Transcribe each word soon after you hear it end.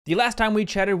The last time we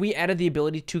chatted, we added the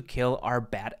ability to kill our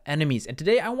bat enemies, and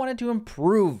today I wanted to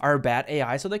improve our bat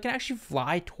AI so they can actually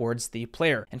fly towards the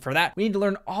player. And for that, we need to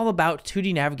learn all about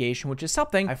 2D navigation, which is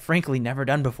something I've frankly never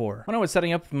done before. When I was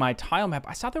setting up my tile map,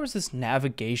 I saw there was this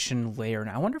navigation layer, and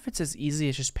I wonder if it's as easy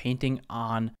as just painting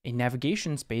on a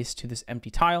navigation space to this empty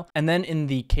tile. And then in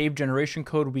the cave generation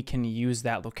code, we can use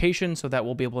that location so that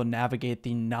we'll be able to navigate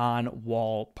the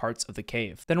non-wall parts of the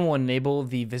cave. Then we'll enable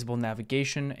the visible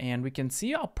navigation, and we can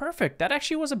see, oh, perfect. That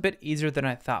actually was a bit easier than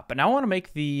I thought, but now I want to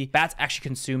make the bats actually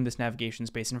consume this navigation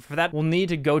space. And for that, we'll need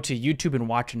to go to YouTube and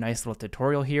watch a nice little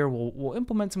tutorial here. We'll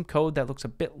implement some code that looks a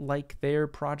bit like their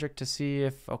project to see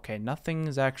if, okay, nothing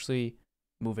is actually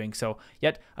moving. So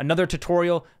yet another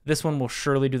tutorial. This one will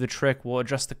surely do the trick. We'll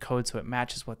adjust the code so it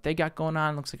matches what they got going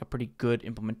on. Looks like a pretty good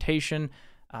implementation.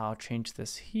 I'll change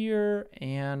this here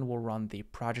and we'll run the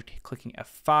project, clicking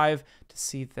F5 to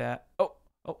see that, oh,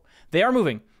 they are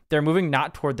moving. They're moving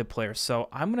not toward the player. So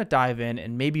I'm going to dive in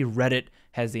and maybe Reddit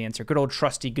has the answer. Good old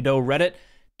trusty Godot Reddit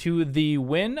to the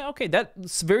win. Okay,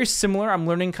 that's very similar. I'm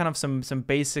learning kind of some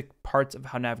basic parts of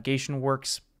how navigation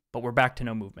works, but we're back to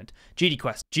no movement. GD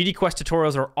Quest. GD Quest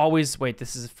tutorials are always, wait,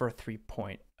 this is for 3.x.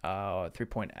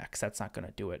 That's not going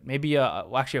to do it. Maybe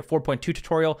actually a 4.2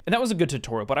 tutorial. And that was a good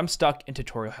tutorial, but I'm stuck in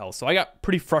tutorial hell. So I got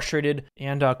pretty frustrated.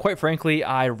 And quite frankly,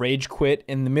 I rage quit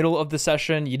in the middle of the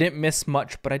session. You didn't miss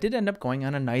much, but I did end up going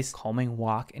on a nice calming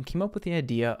walk and came up with the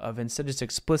idea of instead of just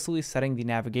explicitly setting the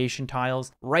navigation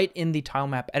tiles right in the tile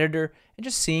map editor and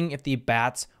just seeing if the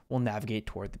bats will navigate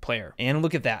toward the player. And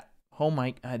look at that. Oh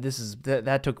my,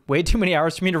 that took way too many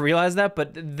hours for me to realize that,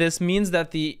 but this means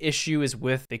that the issue is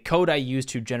with the code I use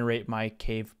to generate my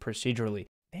cave procedurally.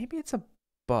 Maybe it's a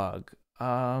bug.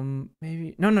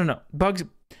 Maybe, no. Bugs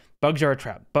are a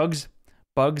trap.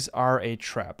 Bugs are a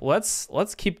trap. Let's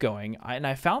keep going. And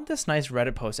I found this nice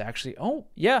Reddit post actually. Oh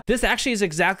yeah, this actually is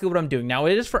exactly what I'm doing. Now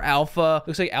it is for alpha,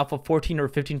 looks like alpha 14 or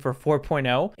 15 for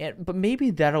 4.0, but maybe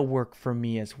that'll work for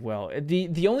me as well.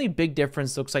 The only big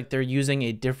difference looks like they're using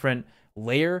a different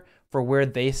layer for where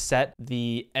they set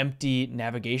the empty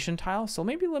navigation tile. So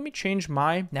maybe let me change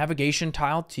my navigation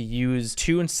tile to use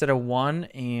 2 instead of 1.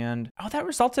 And oh, that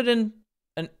resulted in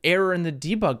an error in the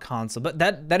debug console, but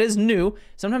that is new.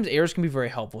 Sometimes errors can be very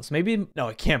helpful. So maybe, no,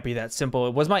 it can't be that simple.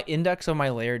 It was my index of my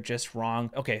layer just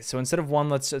wrong. Okay, so instead of 1,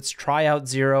 let's try out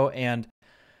 0 and,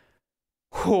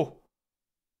 oh,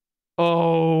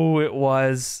 it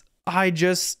was,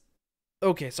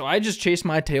 okay, so I just chased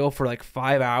my tail for like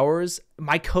 5 hours.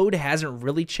 My code hasn't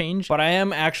really changed, but I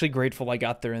am actually grateful I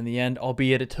got there in the end,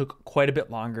 albeit it took quite a bit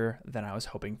longer than I was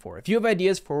hoping for. If you have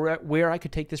ideas for where I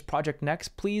could take this project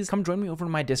next, please come join me over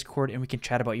in my Discord and we can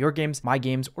chat about your games, my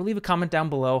games, or leave a comment down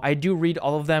below. I do read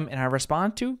all of them and I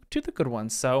respond to the good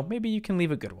ones, so maybe you can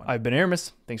leave a good one. I've been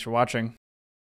Aramis. Thanks for watching.